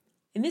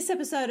In this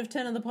episode of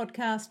Turn on the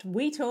Podcast,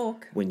 we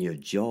talk. When your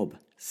job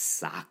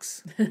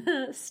sucks.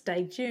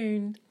 Stay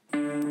tuned.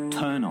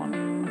 Turn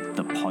on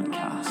the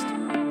podcast.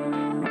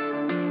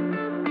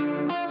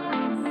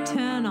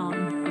 Turn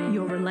on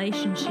your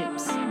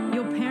relationships,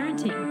 your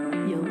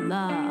parenting, your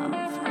love,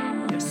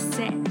 your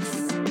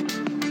sex.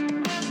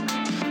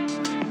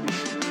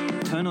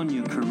 Turn on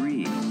your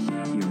career,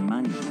 your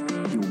money,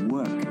 your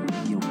work,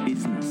 your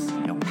business,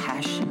 your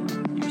passion,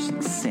 your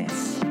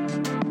success.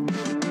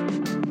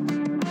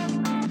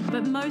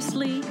 But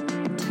mostly,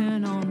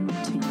 turn on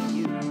to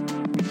you.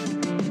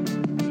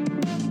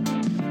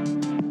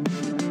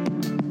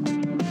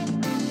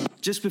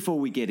 Just before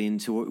we get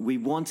into it, we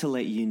want to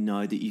let you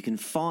know that you can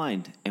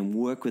find and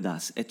work with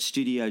us at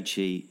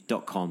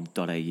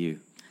studiochi.com.au.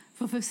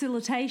 For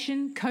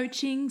facilitation,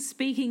 coaching,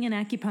 speaking and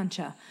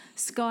acupuncture,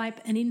 Skype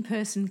and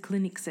in-person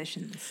clinic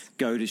sessions.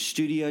 Go to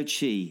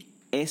studiochi,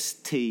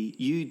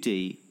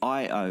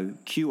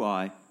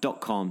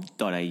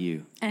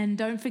 studioqi.com.au. And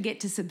don't forget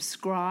to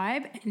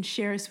subscribe and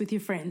share us with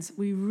your friends.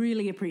 We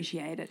really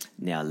appreciate it.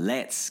 Now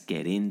let's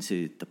get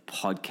into the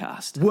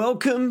podcast.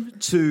 Welcome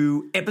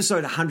to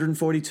episode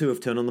 142 of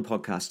Turn on the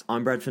Podcast.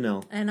 I'm Brad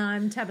Fennell. And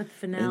I'm Tabitha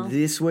Fennell. And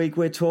this week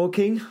we're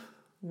talking...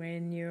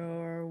 When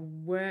your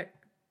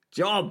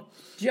Job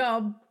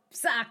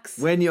sucks.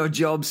 When your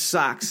job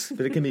sucks.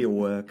 But it can be your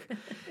work.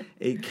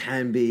 It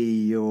can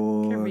be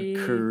your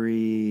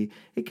career.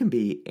 It can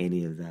be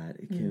any of that.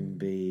 It can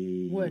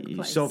be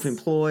Workplace.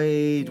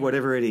 Self-employed,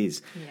 whatever it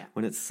is. Yeah.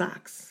 When it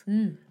sucks.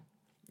 And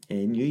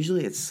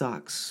usually it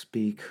sucks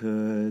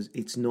because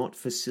it's not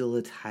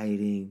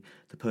facilitating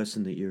the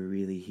person that you're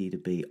really here to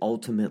be.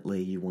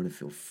 Ultimately, you want to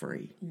feel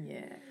free.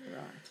 Yeah,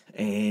 right.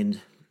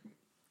 And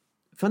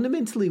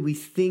fundamentally, we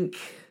think...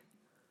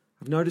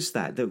 I've noticed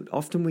that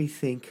often we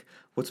think,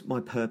 what's my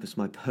purpose?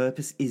 My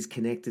purpose is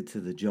connected to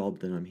the job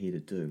that I'm here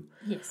to do.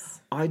 Yes.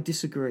 I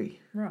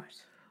disagree.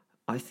 Right.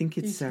 I think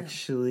it's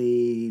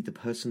actually the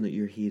person that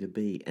you're here to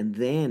be. And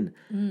then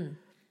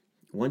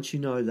once you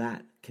know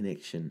that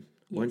connection,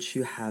 once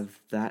you have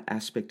that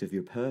aspect of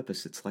your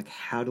purpose, it's like,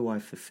 how do I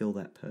fulfill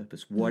that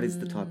purpose? What is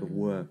the type of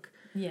work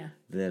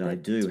that I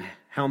do?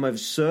 How am I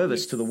of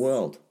service to the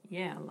world?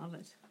 Yeah, I love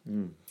it.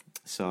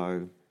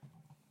 So...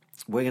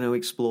 we're going to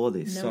explore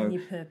this. Knowing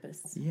your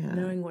purpose. Yeah.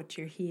 Knowing what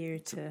you're here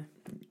to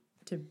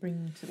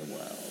bring to the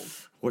world.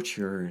 What's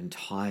your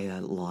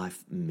entire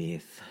life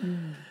myth?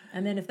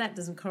 And then if that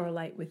doesn't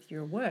correlate with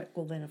your work,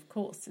 well then of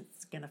course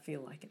it's going to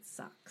feel like it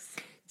sucks.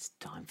 It's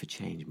time for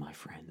change, my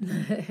friend.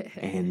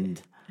 and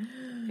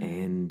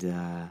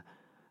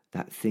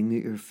that thing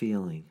that you're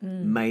feeling,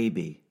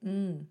 maybe,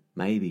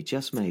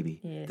 just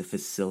maybe, the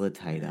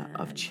facilitator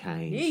of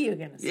change. Yeah, you're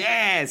going to say.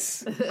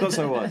 Yes! Of course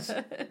I was.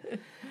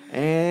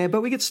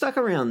 But we get stuck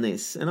around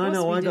this, and I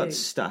know I got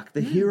stuck.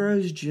 The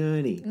hero's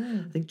journey.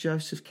 I think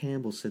Joseph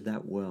Campbell said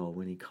that well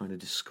when he kind of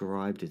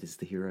described it as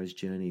the hero's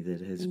journey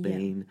that has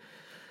been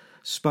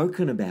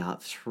spoken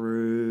about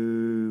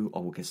through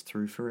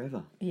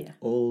forever. Yeah.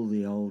 All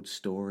the old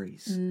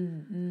stories.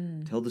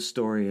 Tell the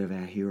story of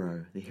our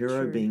hero, the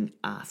hero being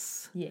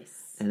us.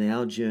 Yes. And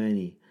our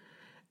journey.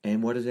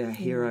 And what does our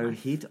hero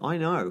hit? I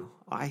know.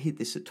 I hit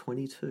this at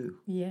 22.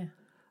 Yeah.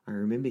 I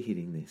remember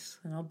hitting this.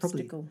 An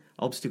obstacle.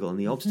 And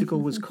the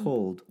obstacle was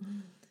called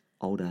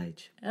old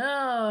age.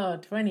 Oh,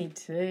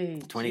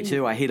 22.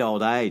 22, I hit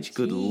old age.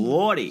 Good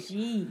lordy.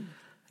 Gee.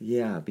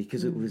 Yeah,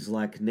 because it was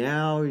like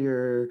now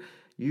you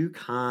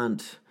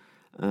can't...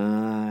 Be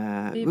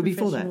a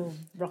before that.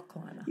 rock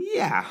climber.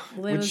 Yeah,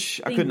 Well,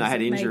 which I couldn't. I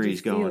had injuries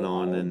going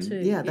on. And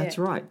too. that's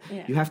right.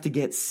 Yeah. You have to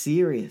get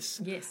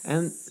serious. Yes.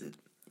 And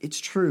it's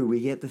true. We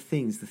get the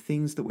things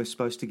that we're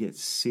supposed to get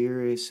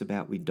serious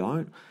about, we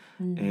don't.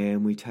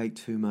 And we take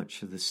too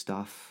much of the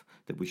stuff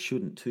that we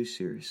shouldn't too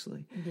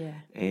seriously. Yeah.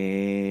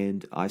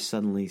 And I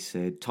suddenly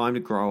said, time to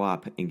grow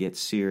up and get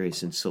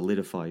serious and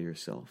solidify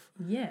yourself.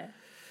 Yeah.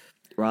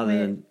 Rather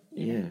than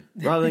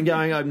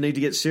going, I need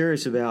to get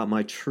serious about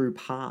my true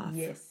path.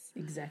 Yes,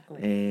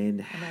 exactly.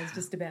 And I was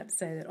just about to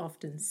say that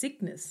often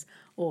sickness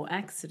or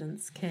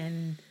accidents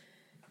can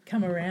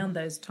come around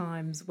those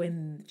times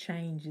when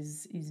change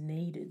is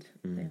needed.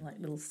 They're like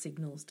little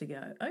signals to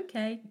go,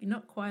 okay, you're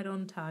not quite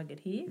on target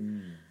here.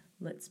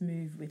 Let's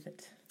move with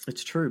it.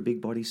 It's true.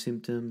 Big body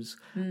symptoms,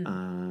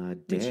 death.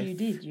 Which you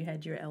did. You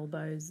had your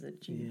elbows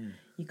that you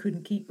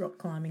couldn't keep rock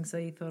climbing, so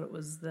you thought it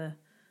was the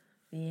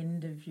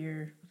end of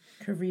your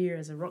career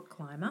as a rock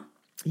climber.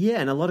 Yeah,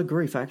 and a lot of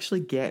grief I actually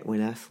get when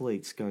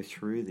athletes go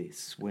through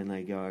this, when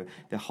they go,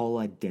 their whole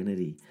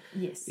identity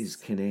is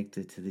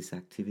connected to this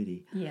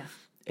activity. Yeah.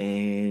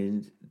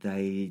 And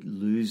they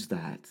lose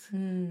that.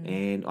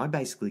 And I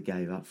basically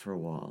gave up for a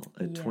while.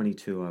 At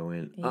 22, I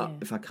went,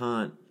 if I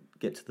can't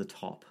get to the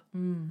top,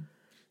 and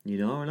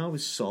I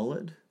was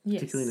solid,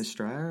 particularly in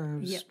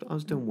Australia. I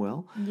was doing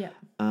well. Yeah.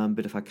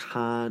 But if I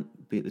can't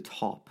be at the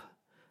top,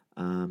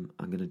 I'm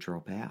going to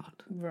drop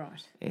out.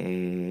 Right.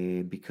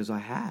 And because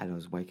I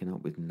was waking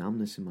up with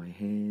numbness in my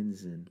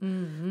hands,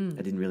 and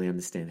I didn't really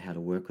understand how to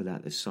work with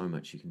that. There's so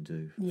much you can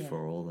do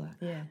for all that.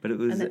 Yeah. But it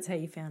was, and that's how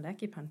you found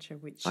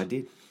acupuncture, which I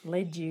did.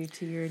 led you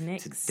to your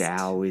next... To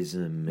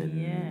Taoism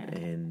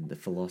and the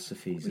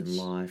philosophies in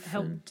life.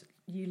 Helped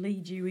you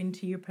lead you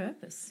into your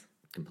purpose.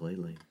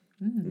 Completely.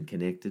 And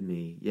connected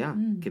me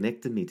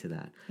to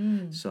that.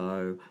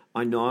 So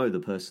I know the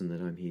person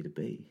that I'm here to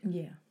be.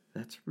 Yeah.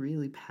 That's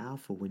really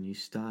powerful when you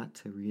start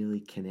to really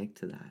connect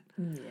to that.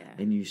 Yeah.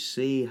 And you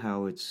see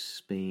how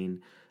it's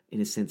been, in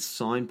a sense,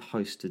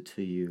 signposted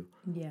to you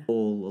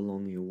all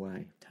along your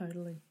way.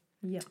 Totally.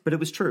 Yeah. But it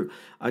was true.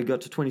 I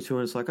got to 22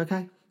 and it's like,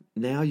 okay,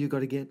 now you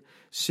got to get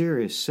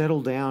serious,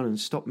 settle down and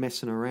stop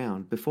messing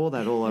around. Before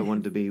that, all I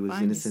wanted to be was,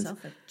 Find in a sense...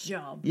 yourself a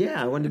job.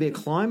 Yeah, I wanted to be a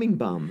climbing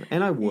bum.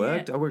 And I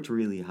worked. Yeah. I worked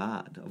really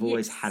hard. I've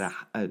always had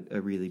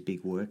a really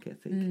big work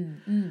ethic.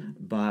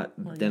 But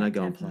then I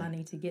go and play.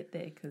 Money to get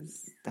there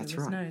because there was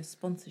right. no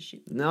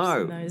sponsorship.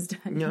 No. In those days.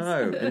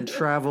 No. And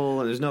travel,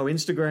 and there's no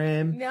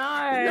Instagram. No.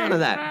 None of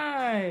that.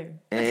 No.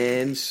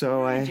 And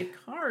so How did you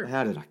cope?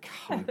 How did I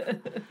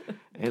cope?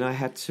 And I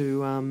had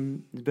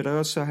to, but I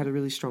also had a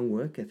really strong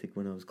work ethic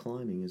when I was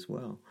climbing as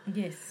well.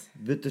 Yes.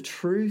 But the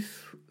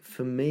truth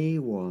for me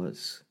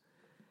was,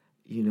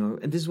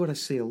 and this is what I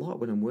see a lot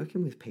when I'm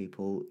working with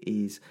people,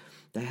 is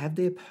they have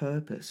their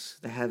purpose.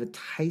 They have a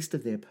taste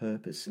of their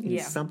purpose in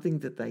something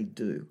that they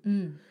do,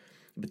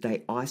 but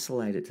they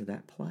isolate it to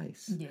that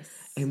place. Yes.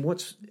 And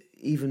what's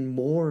even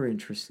more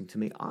interesting to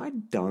me, I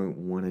don't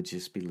want to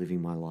just be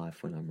living my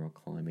life when I'm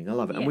rock climbing. I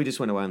love it. And we just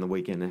went away on the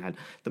weekend and had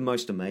the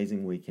most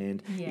amazing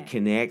weekend. Yeah. It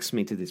connects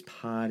me to this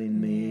part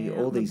in me,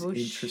 all these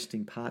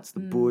interesting parts, the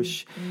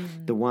bush,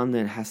 the one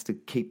that has to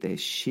keep their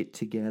shit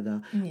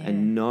together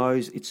and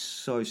knows it's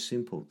so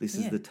simple. This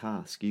is the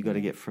task. You got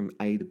to get from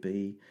A to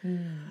B. You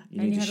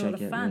need to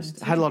shake out.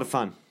 I had a lot of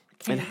fun.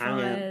 And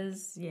hung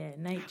out.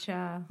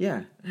 Nature.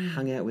 Yeah,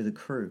 hung out with a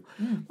crew.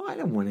 I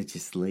don't want to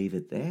just leave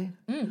it there.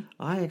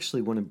 I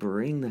actually want to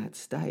bring that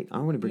state. I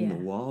want to bring the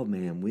wild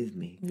man with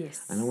me.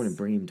 Yes. And I want to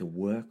bring him to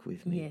work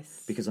with me.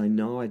 Yes. Because I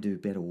know I do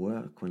better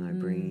work when I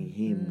bring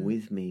him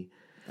with me.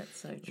 That's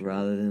so true.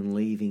 Rather than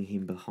leaving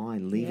him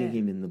behind. Leaving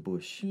him in the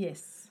bush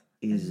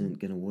isn't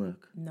going to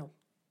work. No.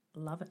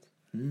 Love it.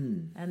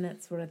 And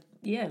that's what,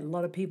 a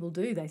lot of people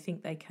do. They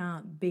think they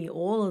can't be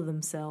all of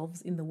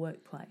themselves in the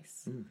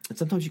workplace. And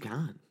sometimes you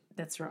can't.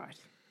 That's right.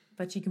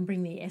 But you can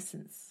bring the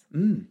essence,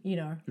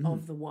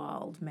 of the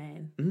wild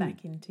man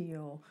back into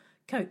your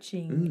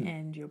coaching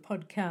and your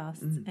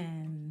podcasts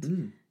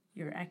and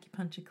your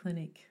acupuncture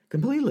clinic.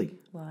 Completely.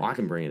 I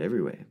can bring it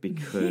everywhere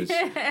because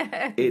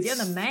it's, you're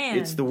the man.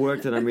 It's the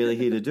work that I'm really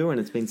here to do, and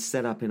it's been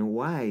set up in a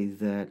way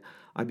that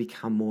I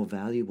become more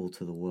valuable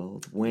to the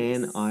world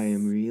when I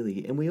am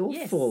really, and we all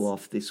fall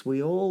off this.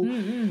 We all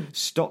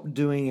stop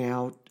doing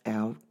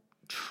our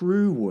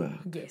true work.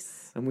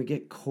 Yes. And we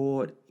get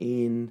caught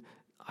in,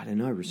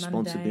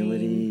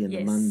 responsibility and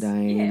the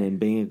mundane and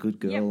being a good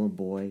girl or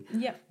boy.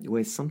 Yep.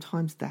 Where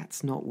sometimes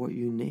that's not what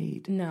you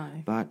need. No.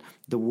 But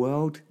the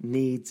world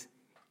needs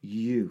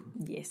you.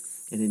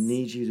 Yes. And it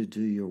needs you to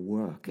do your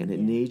work, and it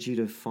needs you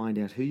to find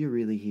out who you're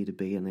really here to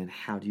be, and then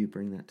how do you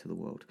bring that to the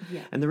world.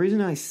 Yeah. And the reason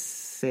I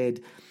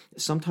said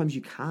sometimes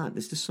you can't,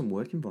 there's just some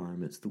work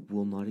environments that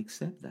will not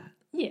accept that.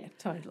 Yeah,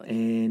 totally.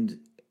 And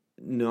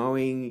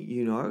knowing,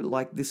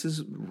 this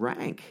is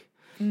rank.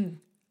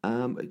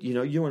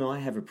 You and I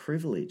have a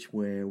privilege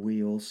where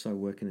we also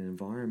work in an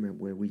environment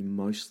where we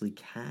mostly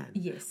can.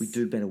 Yes. We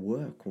do better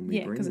work when we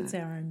bring that. Yeah, because it's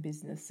our own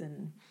business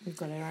and we've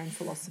got our own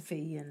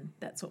philosophy and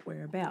that's what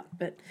we're about.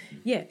 But,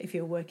 if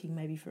you're working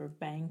maybe for a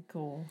bank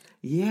or...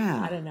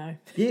 Yeah. I don't know.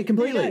 Yeah,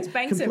 completely.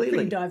 Banks are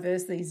pretty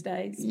diverse these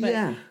days.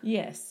 But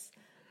yes.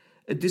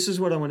 This is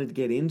what I wanted to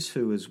get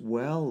into as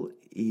well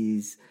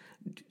is...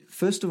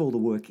 First of all, the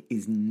work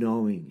is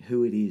knowing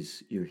who it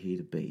is you're here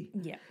to be.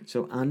 Yeah.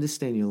 So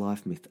understand your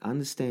life myth,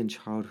 understand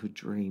childhood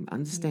dream,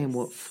 understand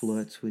what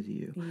flirts with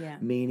you. Yeah.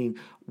 Meaning,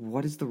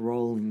 what is the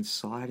role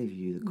inside of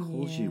you that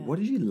calls you? What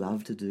did you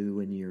love to do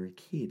when you were a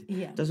kid?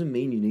 Yeah. Doesn't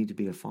mean you need to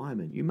be a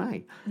fireman. You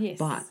may. Yes.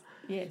 But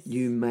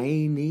you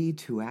may need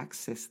to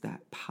access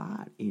that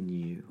part in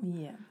you.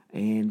 Yeah.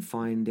 And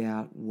find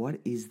out what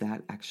is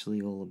that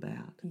actually all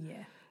about.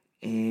 Yeah.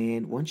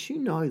 And once you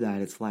know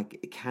that, it's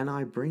like, can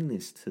I bring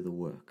this to the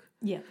work?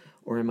 Yeah.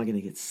 Or am I going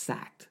to get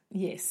sacked?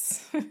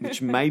 Yes.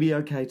 Which may be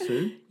okay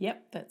too.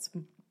 Yep,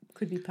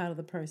 could be part of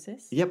the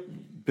process. Yep,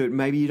 but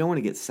maybe you don't want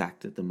to get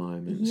sacked at the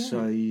moment. Yeah.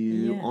 So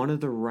you honour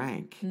the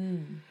rank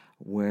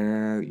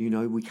where,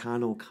 we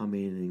can't all come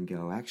in and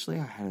go, actually,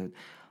 I had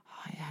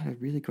a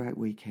really great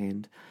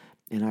weekend.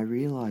 And I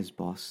realised,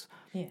 boss,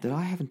 that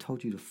I haven't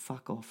told you to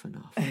fuck off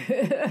enough.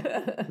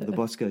 The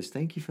boss goes,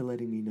 thank you for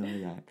letting me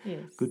know that.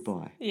 Yes.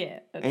 Goodbye. Yeah,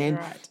 that's and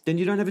right. then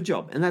you don't have a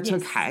job. And that's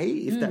okay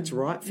if that's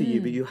right for you,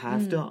 but you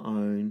have to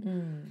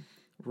own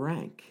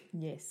rank.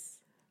 Yes.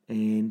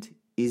 And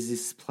is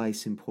this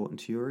place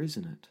important to you or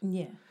isn't it?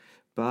 Yeah.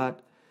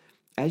 But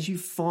as you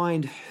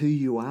find who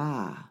you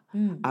are,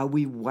 Are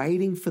we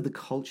waiting for the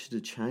culture to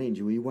change?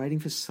 Are we waiting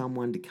for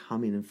someone to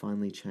come in and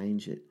finally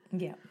change it?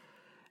 Yeah.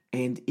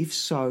 And if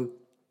so,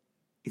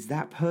 is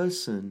that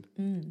person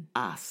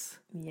us?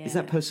 Yeah. Is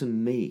that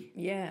person me?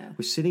 Yeah.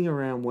 We're sitting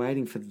around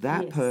waiting for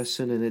that Yes.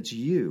 person, and it's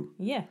you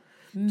Yeah.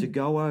 to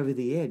go over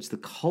the edge. The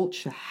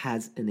culture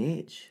has an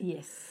edge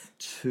Yes.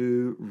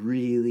 to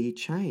really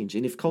change.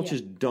 And if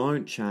cultures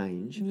don't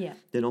change, Yeah.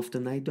 then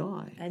often they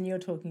die. And you're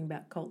talking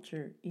about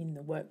culture in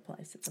the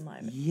workplace at the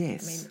moment.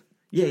 Yes. I mean,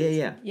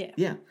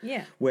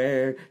 Yeah.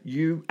 Where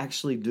you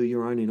actually do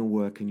your own inner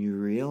work and you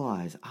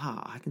realize,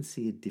 I can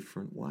see a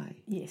different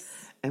way.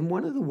 yes. And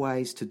one of the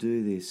ways to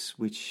do this,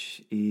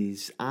 which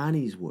is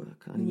Arnie's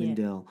work, Arnie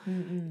Mindell,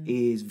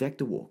 is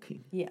vector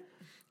walking. Yeah.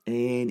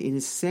 And in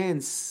a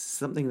sense,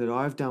 something that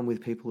I've done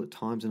with people at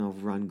times, and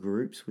I've run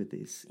groups with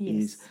this,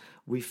 is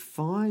we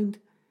find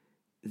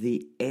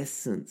the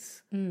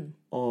essence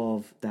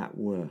of that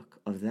work,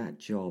 of that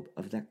job,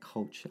 of that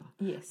culture.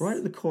 Yes. Right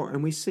at the core.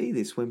 And we see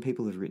this when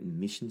people have written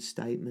mission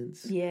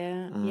statements.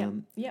 Yeah.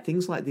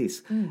 Things like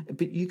this.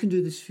 But you can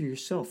do this for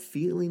yourself.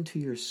 Feel into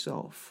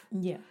yourself.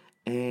 Yeah.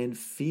 And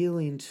feel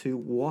into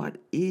what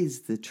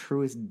is the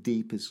truest,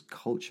 deepest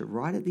culture,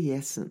 right at the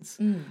essence.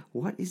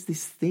 What is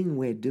this thing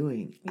we're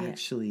doing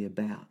actually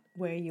about?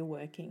 Where you're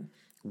working.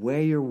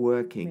 Where you're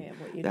working. Yeah,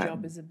 what your that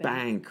job is about.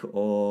 bank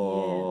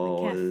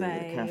or the the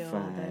cafe,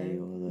 or the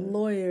or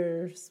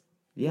lawyers.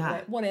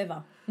 Yeah.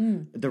 Whatever.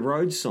 the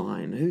road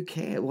sign. Who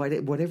cares?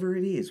 Whatever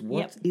it is.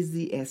 What is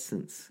the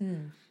essence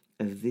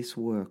of this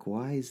work?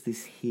 Why is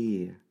this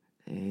here?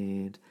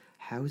 And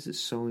how is it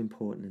so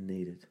important and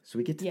needed? So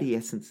we get to the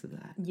essence of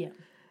that. Yeah.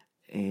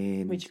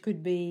 And Which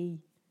could be.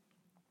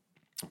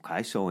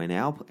 okay, so in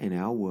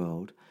our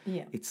world,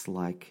 Yeah. it's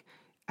like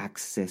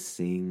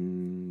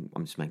accessing.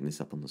 I'm just making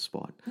this up on the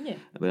spot. Yeah.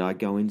 But I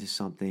go into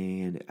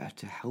something and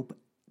to help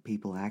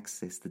people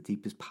access the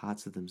deepest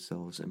parts of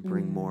themselves and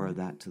bring more of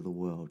that to the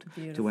world,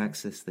 Beautiful. to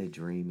access their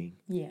dreaming.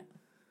 Yeah.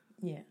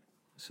 Yeah.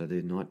 So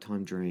their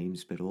nighttime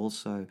dreams, but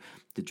also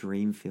the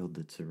dream field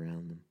that's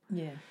around them.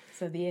 Yeah.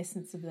 So the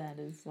essence of that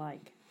is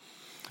like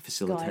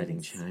Facilitating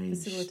guidance, change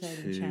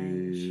facilitating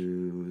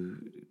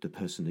to the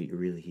person that you're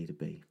really here to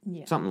be.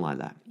 Yeah. Something like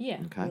that.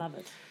 Yeah. Okay. Love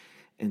it.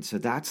 And so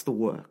that's the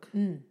work.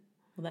 Well,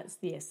 that's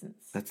the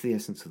essence. That's the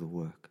essence of the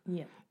work.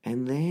 Yeah.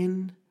 And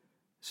then,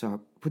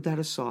 so put that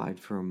aside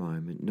for a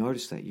moment.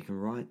 Notice that. You can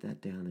write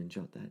that down and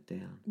jot that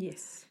down.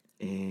 Yes.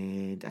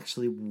 And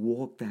actually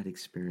walk that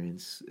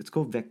experience. It's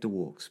called vector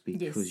walks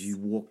because Yes. you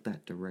walk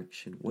that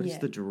direction. What is Yeah.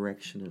 the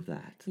direction of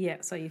that?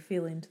 Yeah. So you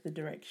feel into the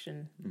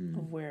direction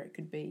of where it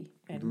could be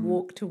and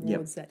walk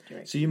towards that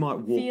direction. So you might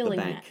walk Feeling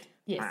the bank. that.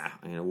 Yes.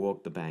 I'm going to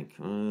walk the bank.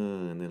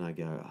 And then I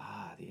go,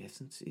 the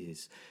essence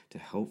is to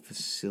help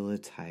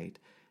facilitate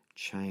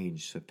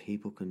change so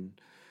people can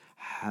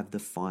have the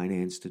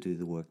finance to do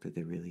the work that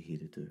they're really here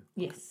to do.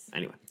 Yes. Okay.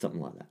 Anyway,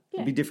 something like that.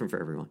 Yeah. It'd be different for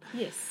everyone.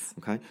 Yes.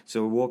 Okay,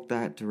 so walk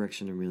that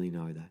direction and really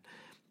know that.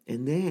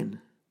 And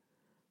then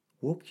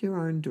walk your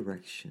own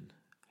direction.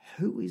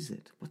 Who is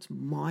it? What's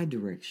my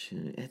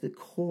direction? At the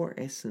core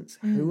essence,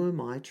 who am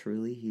I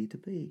truly here to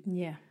be?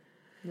 Yeah.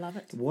 Love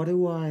it. What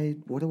do I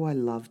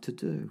love to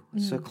do?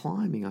 So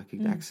climbing, I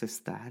could access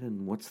that.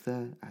 And what's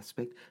the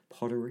aspect?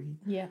 Pottery.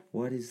 Yeah.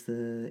 What is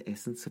the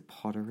essence of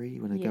pottery?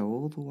 When I go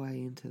all the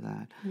way into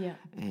that. Yeah.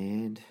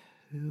 And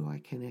who I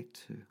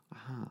connect to.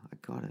 I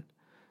got it.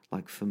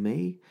 Like for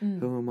me,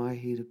 who am I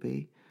here to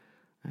be?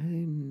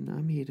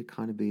 I'm here to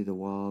kind of be the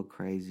wild,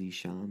 crazy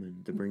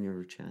shaman, the bringer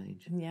of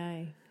change.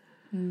 Yay.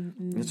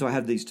 And so I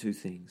have these two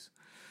things.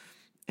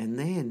 And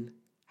then,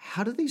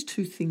 how do these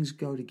two things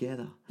go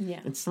together? Yeah.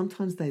 And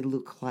sometimes they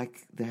look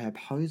like they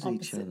oppose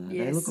each Opposite, other.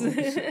 yes. They look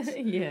opposites.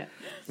 Yeah.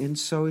 And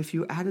so if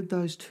you added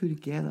those two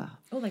together,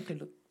 Or they could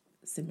look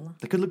similar.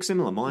 they could look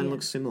similar. Mine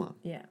looks similar.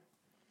 Yeah.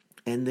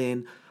 And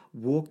then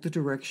walk the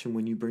direction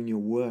when you bring your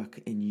work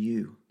and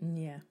you.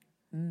 Yeah.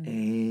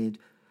 And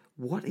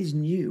what is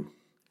new?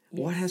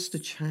 What has to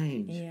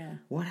change? Yeah.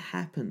 What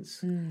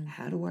happens?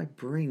 How do I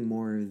bring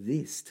more of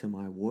this to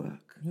my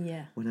work?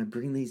 Yeah. When I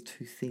bring these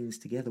two things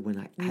together, when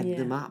I add Yeah.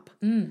 them up,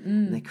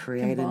 and they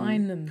create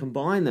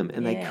combine them,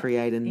 and they Yeah.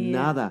 create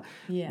another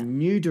Yeah.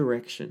 new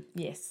direction.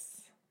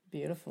 Yes.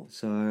 Beautiful.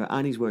 So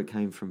Arnie's work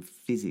came from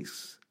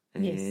physics.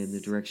 And Yes. the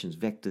directions,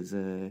 vectors.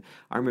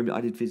 I remember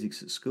I did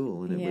physics at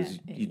school, and it was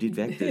Yeah. you did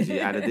vectors. You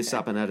added this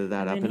up and added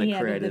that up, and he it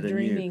created added the a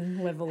new dreaming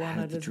level on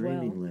it the as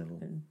dreaming well. level.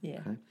 And, yeah.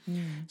 Okay?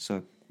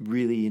 So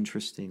really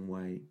interesting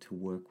way to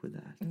work with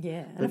that.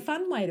 Yeah, and a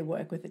fun way to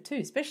work with it too,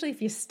 especially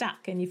if you're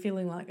stuck and you're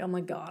feeling like, oh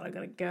my God, I've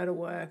got to go to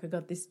work, I've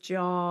got this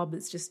job,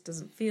 it just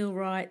doesn't feel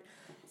right.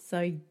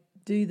 So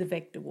do the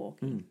vector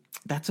walking.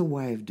 That's a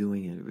way of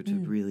doing it, to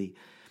really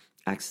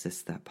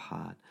access that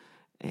part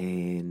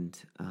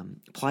and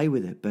play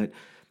with it. But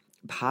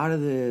part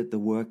of the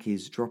work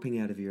is dropping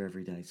out of your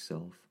everyday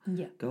self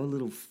Yeah. Go a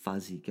little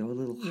fuzzy, go a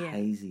little Yeah.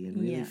 hazy, and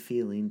really Yeah.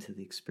 feel into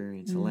the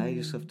experience. Allow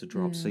yourself to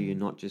drop so you're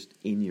not just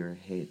in your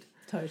head.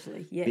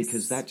 Totally. Yes.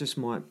 Because that just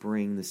might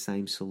bring the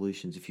same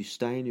solutions. If you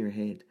stay in your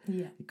head,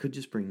 Yeah. it could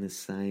just bring the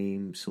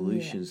same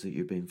solutions that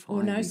you've been Or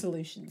finding. no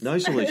solutions. No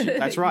solution.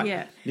 That's right.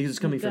 Yeah. Because it's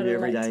coming You've from gotta your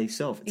let- everyday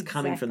self. It's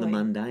coming from the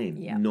Exactly. mundane,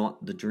 Yeah.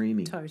 not the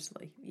dreaming.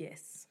 Totally.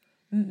 Yes.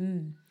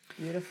 Mm-mm.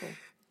 Beautiful.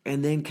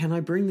 And then can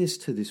I bring this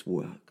to this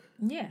work?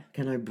 Yeah.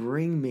 Can I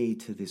bring me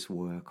to this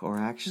work? Or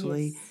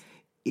actually, Yes.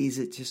 is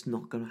it just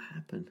not going to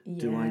happen?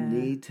 Do I Yeah.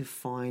 need to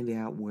find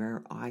out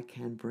where I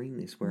can bring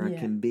this, where I Yeah.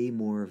 can be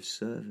more of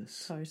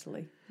service?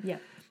 Totally. Yeah.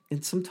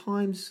 And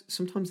sometimes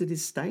it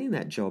is stay in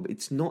that job.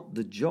 It's not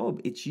the job,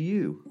 it's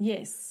you.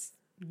 Yes.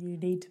 You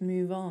need to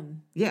move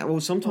on. Yeah, well,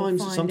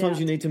 sometimes find you out.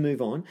 need to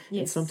move on, and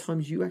Yes.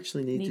 sometimes you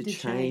actually need to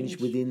change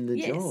within the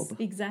yes, job.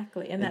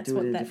 Exactly. And and that's do it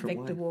what in a that different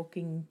vector way.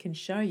 walking can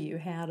show you,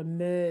 how to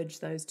merge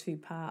those two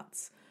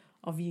parts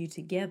of you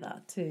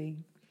together to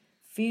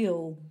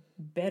feel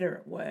better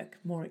at work,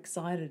 more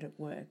excited at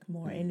work,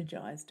 more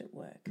energized at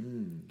work.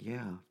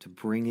 Yeah, to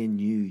bring in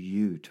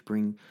you, to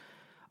bring.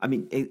 I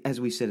mean, as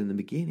we said in the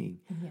beginning,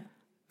 Yeah.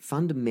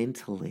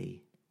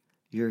 fundamentally,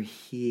 you're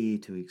here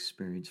to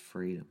experience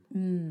freedom,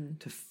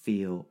 to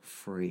feel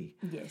free,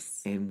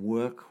 Yes. and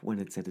work when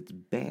it's at its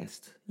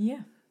best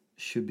Yeah.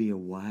 should be a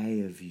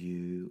way of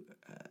you,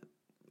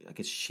 I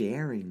guess,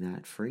 sharing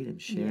that freedom,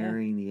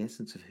 sharing the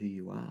essence of who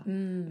you are,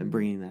 and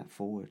bringing that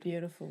forward.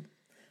 Beautiful.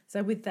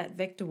 So with that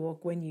vector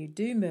walk, when you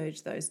do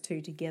merge those two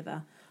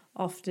together,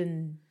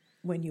 often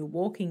when you're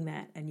walking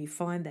that and you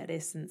find that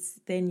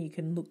essence, then you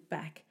can look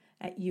back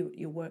at you at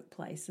your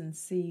workplace and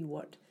see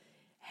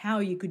how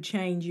you could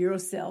change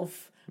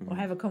yourself or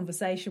have a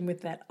conversation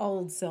with that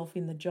old self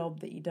in the job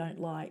that you don't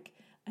like,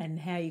 and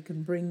how you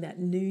can bring that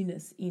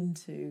newness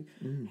into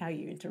how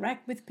you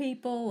interact with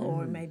people,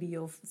 or maybe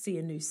you'll see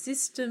a new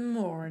system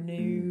or a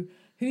new,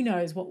 who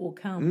knows what will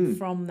come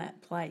from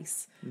that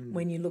place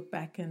when you look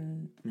back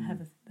and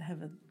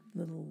have a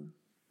little,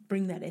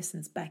 bring that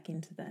essence back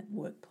into that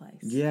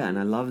workplace. Yeah, and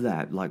I love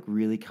that. Like,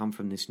 really come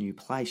from this new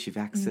place. You've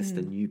accessed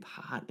a new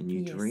part, a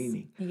new Yes.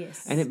 dreaming.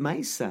 Yes. And it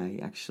may say,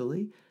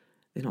 actually,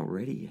 they're not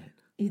ready yet.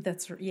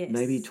 Yes.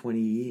 Maybe 20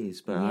 years,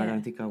 but I Yeah.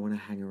 don't think I want to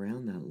hang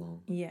around that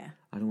long. Yeah.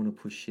 I don't want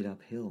to push shit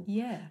uphill.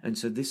 Yeah. And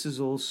so this is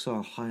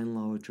also high and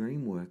lower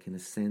dream work, in a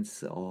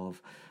sense of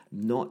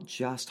not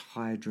just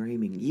higher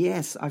dreaming.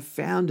 Yes, I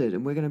found it,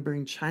 and we're going to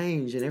bring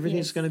change, and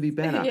everything's Yes. going to be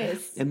better.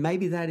 Yes. And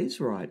maybe that is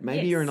right. Maybe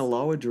Yes. you're in a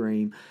lower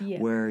dream Yeah.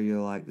 where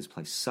you're like, this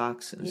place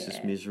sucks and it's just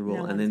Yeah. miserable.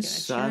 No and then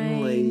one's gonna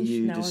suddenly change,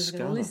 you no one's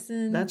gonna discover.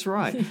 listen. That's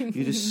right.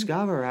 You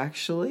discover,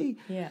 actually,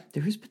 Yeah.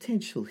 there is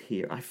potential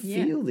here. I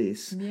Yeah. feel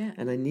this, Yeah.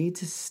 and I need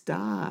to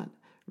start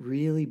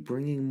really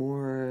bringing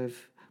more of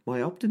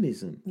my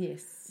optimism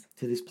Yes.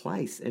 to this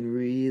place and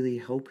really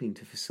helping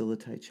to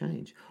facilitate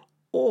change.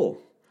 Or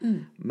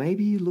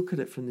maybe you look at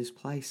it from this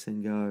place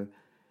and go,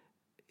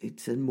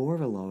 it's more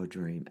of a lower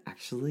dream.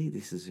 Actually,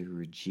 this is a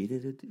rigid.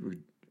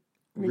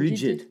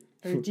 Rigidity?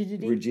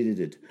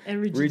 Rigid. A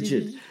rigidity,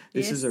 Rigid.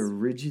 This is a yes.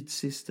 rigid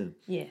system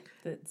Yeah.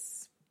 That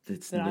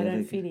that's I never,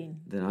 don't fit in.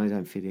 that I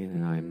don't fit in,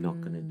 and I'm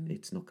not gonna.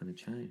 It's not gonna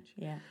change.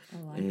 Yeah.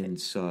 I like And it.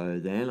 so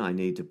then I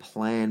need to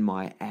plan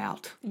my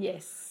out,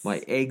 Yes. my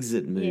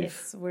exit move.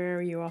 Yes. Where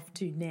are you off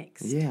to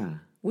next? Yeah.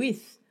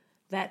 With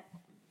that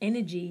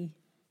energy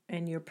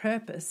and your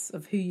purpose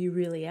of who you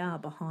really are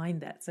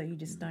behind that, so you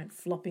just don't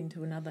flop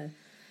into another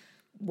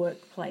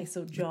workplace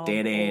or job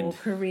Dead or end.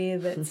 career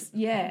that's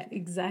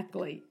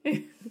exactly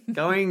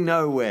Going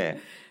nowhere.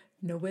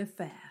 nowhere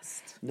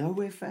fast.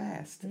 Nowhere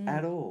fast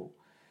at all.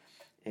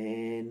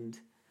 And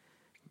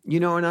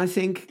and I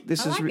think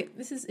this I is like it.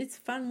 It's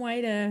a fun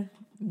way to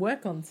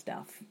work on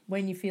stuff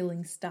when you're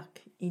feeling stuck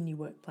in your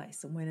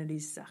workplace and when it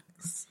is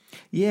sucks.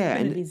 yeah,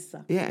 when and it is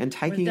suck. yeah, and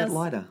taking it does-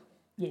 lighter.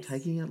 Yes.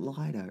 Taking it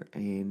lighter,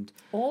 and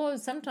Or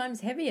sometimes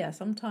heavier.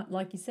 Sometimes,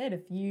 like you said,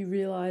 if you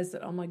realise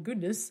that, oh my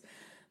goodness,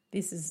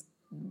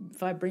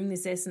 if I bring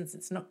this essence,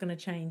 it's not going to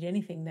change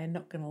anything. They're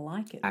not going to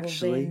like it.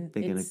 Actually, well,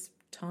 they're then gonna- it's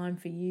time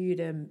for you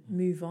to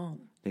move on.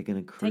 they're going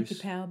to cruise.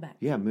 Take your power back.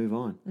 Yeah, move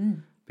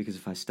on. Because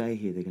if I stay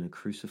here, they're going to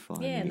crucify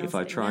Yeah, and me. they'll If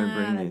I say, try and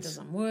bring that this,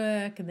 doesn't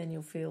work, and then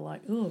you'll feel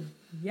like, oh,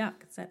 yuck,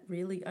 is that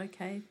really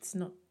okay? It's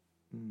not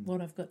what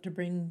I've got to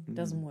bring.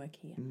 Doesn't work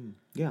here.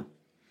 yeah,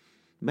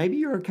 maybe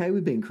you're okay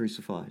with being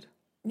crucified.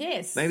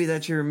 Yes. Maybe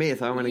that's your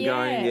myth. I want to go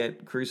and Yeah.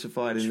 get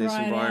crucified in this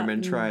Try it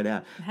environment and out try it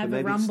out. have but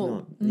a maybe it's rumble.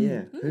 not.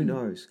 Yeah, who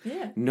knows?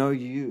 Yeah. Know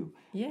you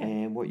Yeah.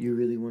 and what you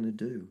really want to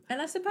do. And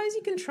I suppose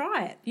you can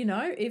try it,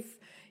 if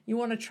you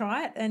want to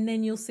try it, and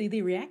then you'll see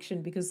the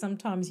reaction, because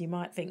sometimes you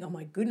might think, oh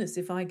my goodness,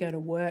 if I go to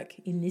work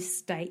in this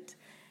state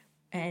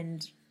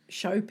and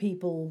show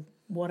people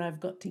what I've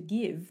got to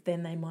give,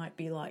 then they might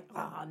be like,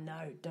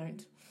 no,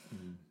 don't,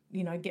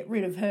 get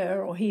rid of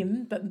her or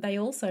him. But they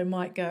also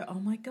might go, oh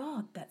my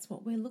God, that's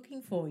what we're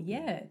looking for.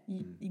 Yeah,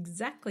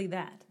 exactly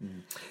that.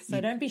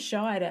 So don't be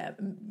shy to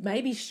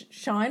maybe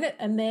shine it,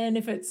 and then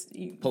if it's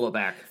Pull it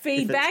back.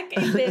 feedback,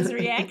 if there's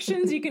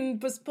reactions, you can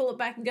just pull it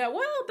back and go,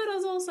 well, but I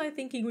was also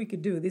thinking we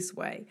could do it this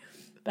way.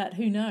 But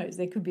who knows?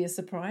 There could be a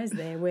surprise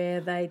there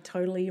where they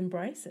totally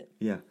embrace it.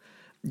 Yeah.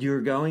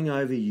 You're going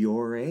over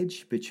your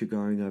edge, but you're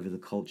going over the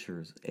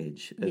culture's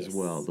edge as Yes.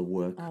 well, the Of the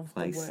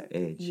workplace work.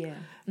 edge. Yeah.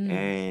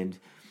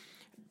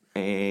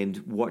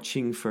 And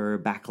watching for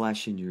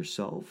backlash in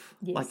yourself.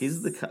 Yes. Like,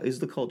 is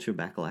the culture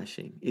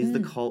backlashing? Is the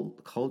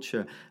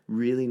culture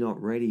really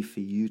not ready for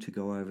you to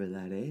go over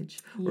that edge?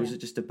 Or is Yeah. it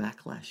just a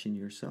backlash in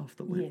yourself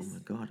that went, Yes. oh my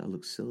God, I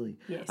look silly.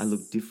 Yes. I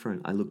look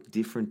different. I look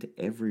different to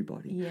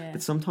everybody. Yeah.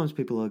 But sometimes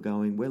people are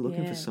going, we're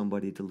looking Yeah. for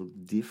somebody to look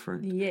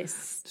different.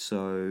 Yes.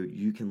 So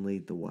you can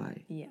lead the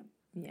way. Yeah.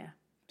 Yeah.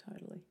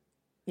 Totally.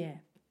 Yeah.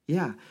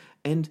 Yeah,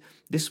 and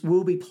this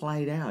will be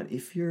played out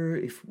if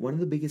one of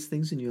the biggest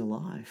things in your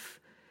life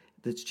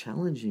that's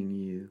challenging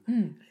you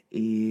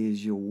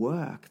is your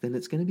work, then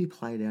it's going to be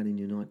played out in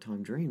your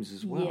nighttime dreams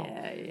as well.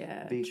 Yeah.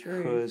 Yeah.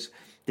 True. Because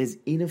there's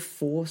inner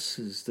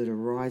forces that are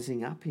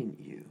rising up in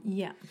you,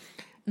 Yeah.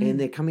 and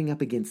they're coming up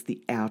against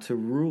the outer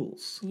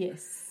rules.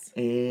 Yes.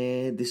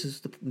 And this is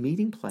the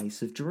meeting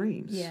place of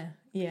dreams. Yeah.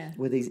 Yeah.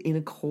 Where these inner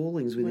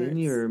callings within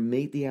you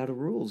meet the outer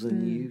rules,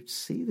 and you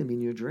see them in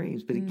your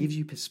dreams. But it gives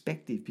you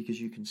perspective because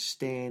you can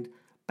stand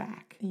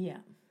back Yeah.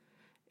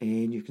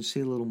 and you can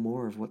see a little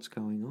more of what's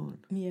going on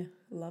Yeah.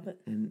 Love it.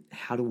 and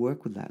how to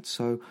work with that.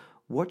 So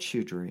watch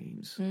your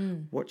dreams.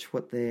 Watch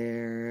what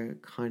they're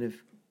kind of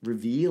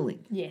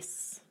revealing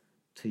Yes.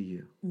 to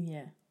you.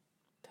 Yeah.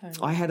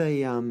 Totally. I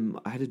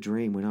had a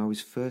dream when I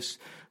was first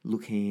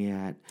looking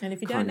at. And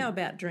if you don't know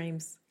about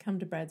dreams, come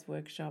to Brad's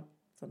workshop.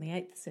 It's on the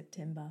 8th of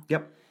September,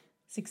 Yep.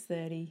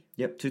 6:30.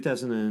 Yep.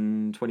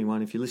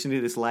 2021. If you're listening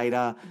to this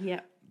later.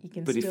 Yep. You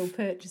can But if- still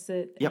purchase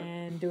it Yep.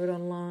 and do it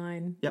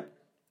online. Yep.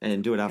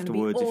 And do it It'll be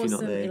afterwards if you're not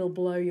awesome. there. It'll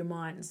blow your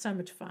mind. It's so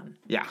much fun.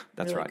 Yeah,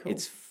 that's Really right. cool.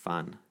 It's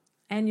fun.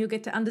 And you'll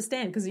get to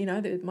understand because,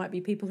 there might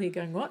be people here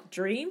going, what,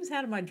 dreams?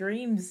 How do my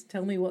dreams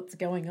tell me what's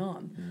going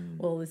on?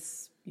 Well,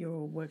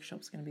 your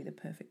workshop's going to be the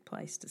perfect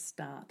place to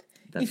start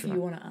That's if right.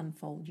 you want to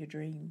unfold your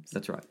dreams.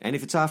 That's right. And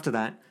if it's after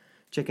that,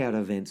 check out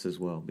our events as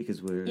well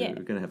because we're Yeah.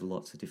 going to have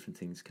lots of different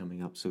things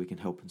coming up so we can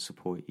help and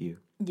support you.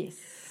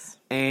 Yes.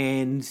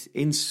 And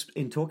in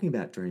talking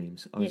about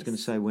dreams, I was Yes. going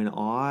to say when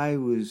I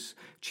was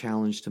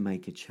challenged to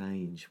make a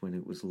change, when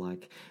it was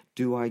like,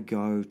 do I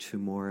go to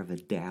more of a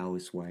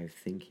Taoist way of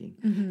thinking?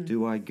 Mm-hmm.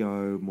 Do I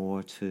go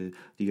more to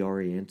the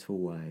Oriental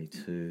way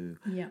to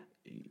Yeah.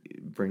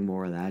 bring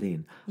more of that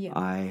in? Yeah.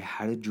 I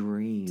had a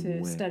dream To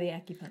where study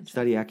acupuncture.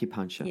 study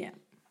acupuncture. Yeah.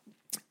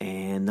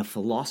 And the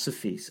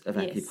philosophies of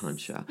Yes.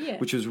 acupuncture, Yeah.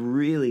 which was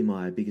really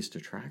my biggest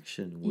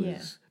attraction, was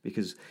Yeah.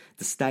 because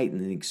the state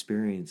and the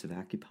experience of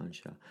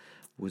acupuncture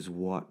was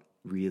what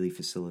really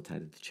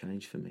facilitated the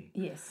change for me.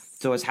 Yes.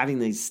 So I was having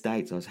these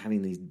states, I was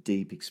having these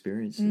deep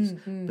experiences,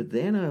 but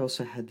then I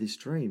also had this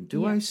dream.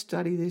 Do I Yeah.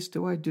 study this?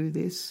 Do I do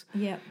this?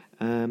 Yeah.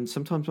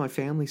 Sometimes my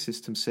family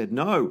system said,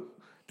 no,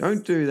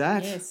 don't do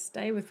that. Yes.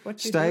 Stay with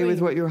what you're Stay doing.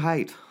 with what you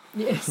hate.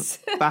 Yes.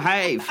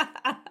 Behave.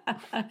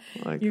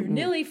 Like, You've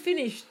nearly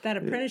finished that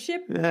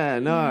apprenticeship. yeah,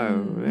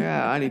 no.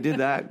 Yeah, I only did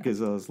that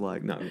because I was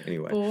like, no,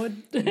 anyway. Bored.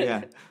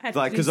 Yeah. Had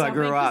Like, to do because I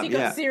grew something, up. 'cause you got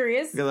Yeah.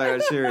 serious. Because I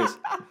got serious.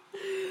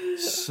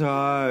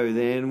 So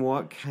then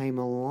what came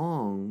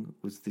along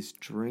was this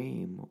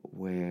dream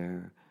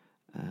where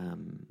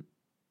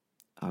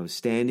I was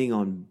standing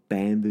on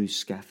bamboo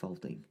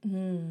scaffolding.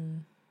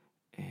 And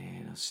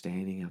I was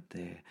standing up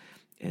there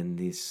and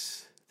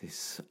this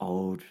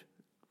old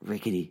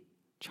rickety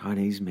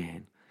Chinese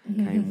man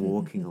came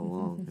walking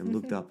along and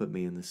looked up at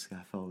me in the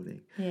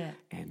scaffolding Yeah.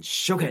 and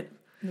shook it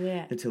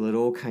Yeah. until it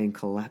all came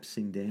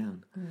collapsing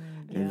down.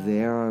 And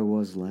there I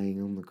was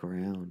laying on the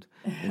ground.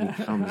 And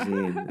he comes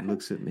in and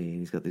looks at me and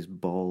he's got this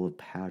bowl of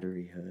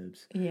powdery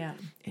herbs Yeah.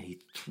 and he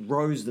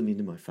throws them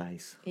into my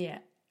face. Yeah.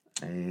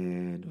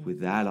 And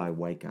with that, I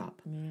wake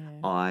up. Yeah.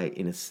 I,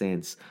 in a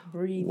sense,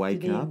 Breathed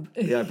wake it up.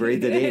 in. Yeah, I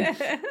breathed it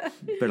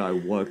in. But I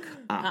woke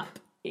up. Up.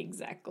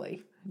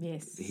 Exactly.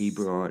 Yes. He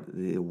brought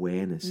the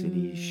awareness and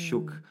he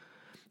shook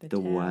the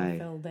tower way.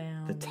 fell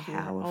down. The with your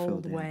tower fell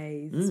old down.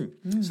 ways.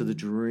 So the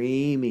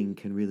dreaming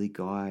can really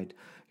guide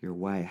your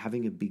way.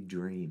 Having a big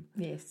dream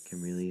Yes. can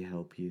really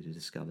help you to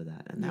discover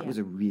that. And that Yeah. was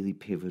a really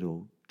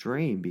pivotal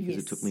dream because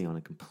it Yes. took me on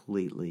a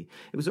completely...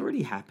 It was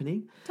already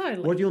happening.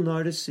 Totally. What you'll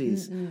notice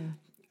is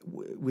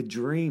with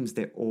dreams,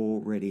 they're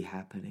already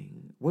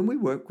happening. When we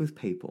work with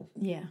people,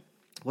 Yeah.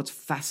 what's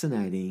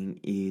fascinating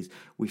is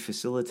we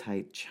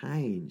facilitate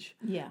change.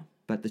 Yeah.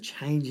 But the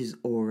change is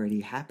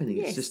already happening.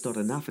 It's just not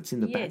enough. It's in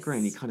the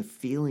background. You're kind of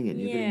feeling it.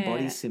 You're getting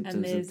body symptoms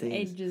and and there's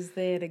things. edges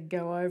there to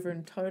go over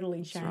and totally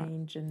right.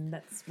 change, and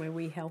that's where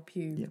we help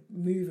you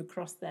move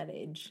across that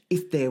edge.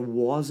 If there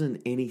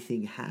wasn't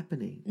anything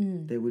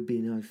happening, there would be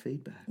no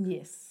feedback.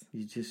 Yes.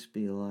 You'd just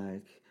be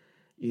like,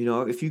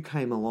 if you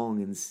came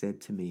along and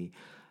said to me,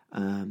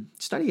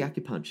 study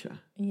acupuncture,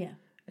 Yeah.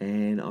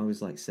 and I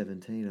was like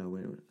 17, I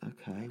went,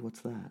 okay,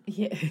 what's that?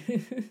 Yeah.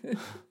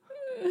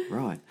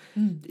 Right.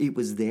 It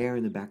was there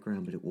in the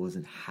background, but it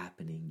wasn't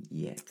happening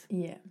yet.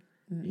 Yeah.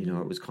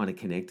 It was kind of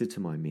connected to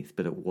my myth,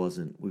 but it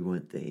wasn't. We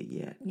weren't there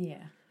yet.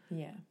 Yeah.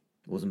 Yeah.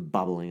 It wasn't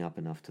bubbling up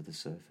enough to the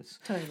surface.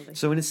 Totally.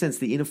 So in a sense,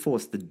 the inner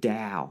force, the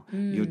Tao,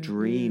 your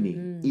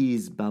dreaming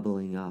is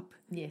bubbling up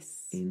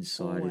Yes.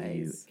 inside of you.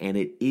 Always. And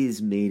it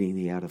is meeting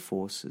the outer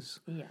forces.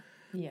 Yeah.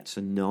 Yeah.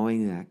 So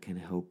knowing that can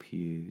help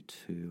you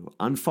to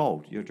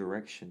unfold your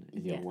direction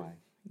in Yeah. your way.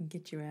 And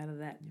get you out of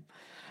that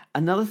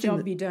Another thing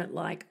job you don't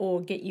like,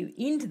 or get you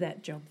into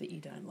that job that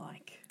you don't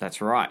like. that's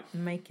right.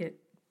 Make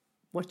it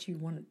what you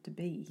want it to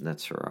be.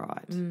 That's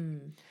right.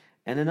 And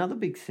another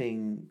big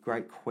thing,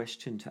 great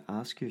question to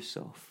ask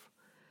yourself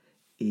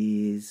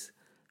is,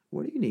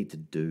 what do you need to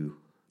do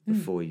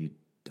before you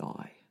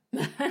die?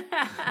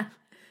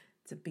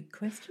 It's a big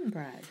question,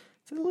 Brad.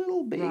 It's a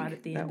little big. Right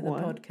at the end of the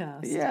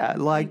podcast. Yeah,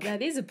 like,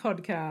 That is a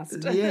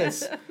podcast.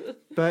 yes.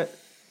 But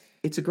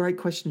it's a great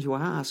question to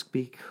ask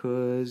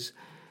because,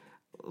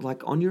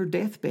 like, on your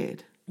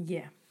deathbed,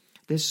 Yeah.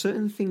 there's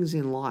certain things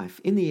in life.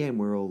 In the end,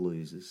 we're all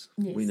losers.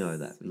 We know Yes.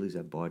 that. We lose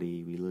our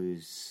body, we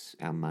lose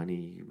our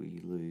money,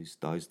 we lose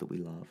those that we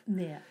love.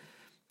 Yeah.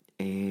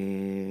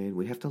 And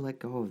we have to let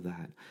go of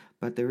that.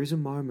 But there is a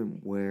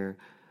moment where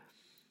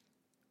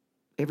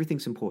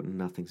everything's important,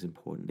 nothing's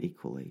important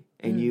equally.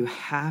 And you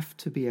have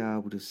to be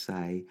able to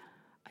say,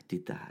 I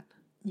did that.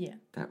 Yeah.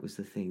 That was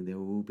the thing. There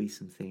will be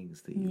some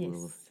things that you will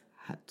have Yes.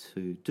 had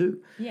to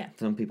do. Yeah.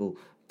 Some people,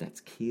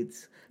 that's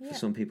kids. Yeah. For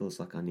some people, it's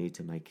like, I need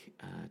to make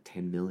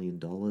 $10 million.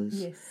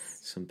 Yes.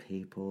 Some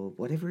people,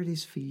 whatever it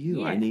is for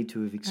you, I Yeah. need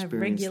to have Have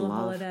experienced regular love.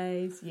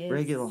 holidays. Yes.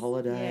 Regular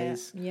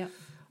holidays. Yeah. Yep.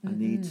 I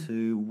need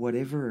to,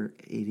 whatever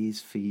it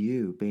is for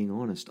you, being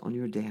honest, on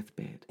your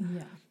deathbed,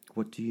 Yeah.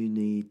 what do you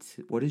need?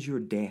 What does your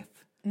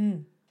death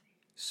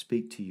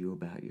speak to you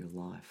about your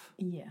life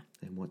Yeah.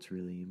 and what's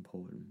really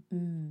important?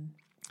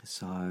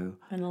 So,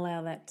 And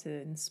allow that to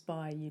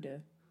inspire you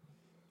to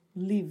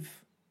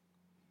live.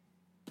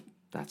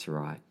 that's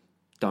right.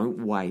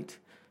 Don't wait.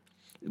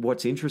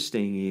 What's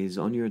interesting is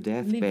on your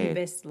deathbed. Live your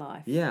best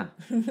life. Yeah.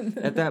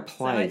 At that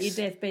So at your place.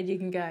 deathbed, you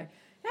can go,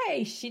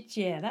 hey, shit,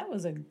 yeah, that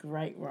was a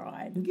great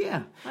ride.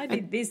 Yeah. I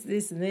did this,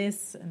 and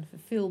this, and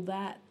fulfilled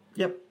that.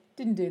 Yep.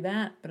 Didn't do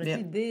that, but I Yep.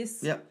 did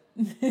this. Yep.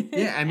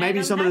 Yeah, and maybe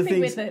I'm some of the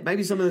happy things, with it.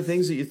 maybe some of the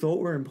things that you thought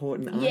were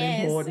important aren't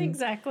Yes, important.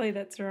 exactly.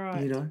 That's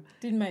right. You know?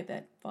 Didn't make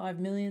that 5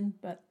 million,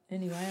 but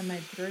anyway, I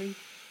made 3.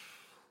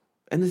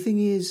 And the thing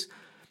is,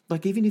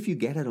 like, even if you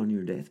get it on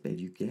your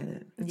deathbed, you get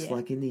it. It's Yeah.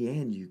 like in the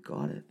end, you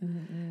got it.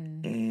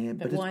 And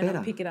But but why it's better.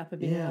 not pick it up a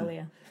bit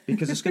earlier?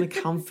 Because it's going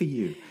to come for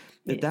you.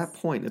 At Yes. that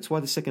point, that's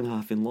why the second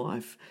half in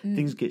life,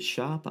 things get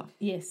sharper.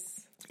 Yes.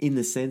 In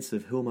the sense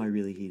of, who am I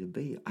really here to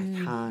be? I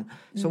can't.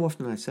 So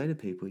often I say to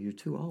people, you're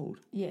too old.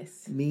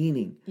 Yes.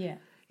 Meaning, Yeah.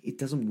 it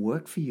doesn't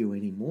work for you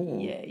anymore.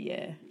 Yeah,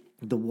 yeah.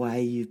 The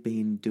way you've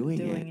been doing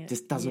Doing it it,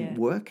 just doesn't yeah.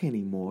 work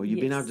anymore.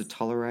 You've been able to Yes.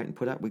 tolerate and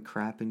put up with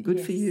crap, and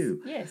good for Yes.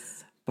 you.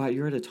 Yes. But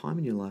you're at a time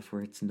in your life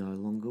where it's no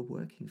longer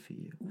working for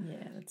you.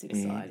 Yeah, that's And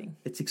exciting.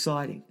 it's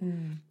exciting.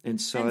 And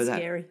so And that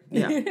scary.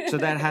 yeah. So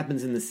that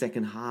happens in the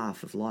second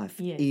half of life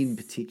Yes. in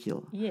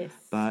particular. Yes.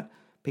 But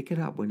pick it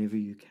up whenever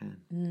you can.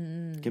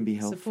 It can be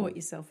helpful. Support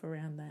yourself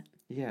around that.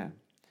 Yeah.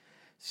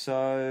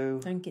 So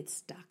Don't get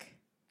stuck.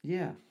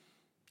 yeah.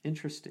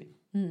 Interesting.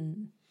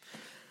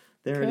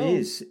 There it Cool.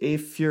 is.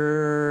 If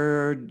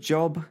your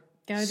job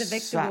Go the Vector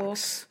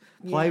sucks,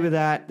 walk. play Yeah. with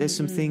that. There's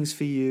some things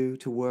for you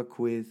to work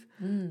with.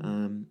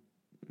 I'm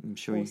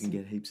sure you can Awesome.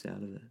 get heaps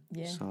out of it.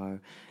 Yeah. So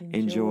Enjoy.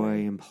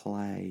 enjoy and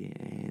play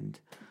and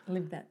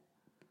Live that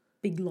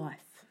big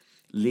life.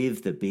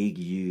 live the big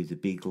you, the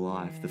big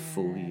life, the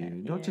full you,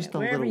 not yeah. just a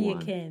Wherever little you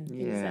one. can.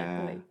 Yeah,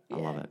 Exactly. I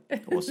love Yeah.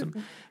 it. Awesome.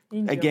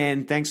 Enjoy.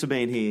 Again, thanks for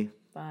being here.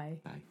 Bye.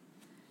 Bye.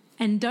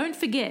 And don't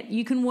forget,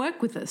 you can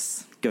work with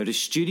us. Go to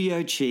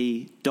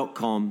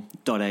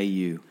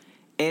studiochi.com.au.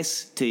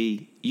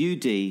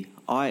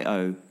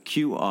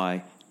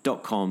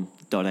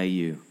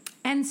 studioqi.com.au.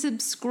 And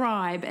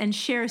subscribe and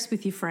share us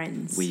with your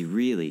friends. We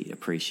really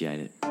appreciate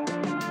it.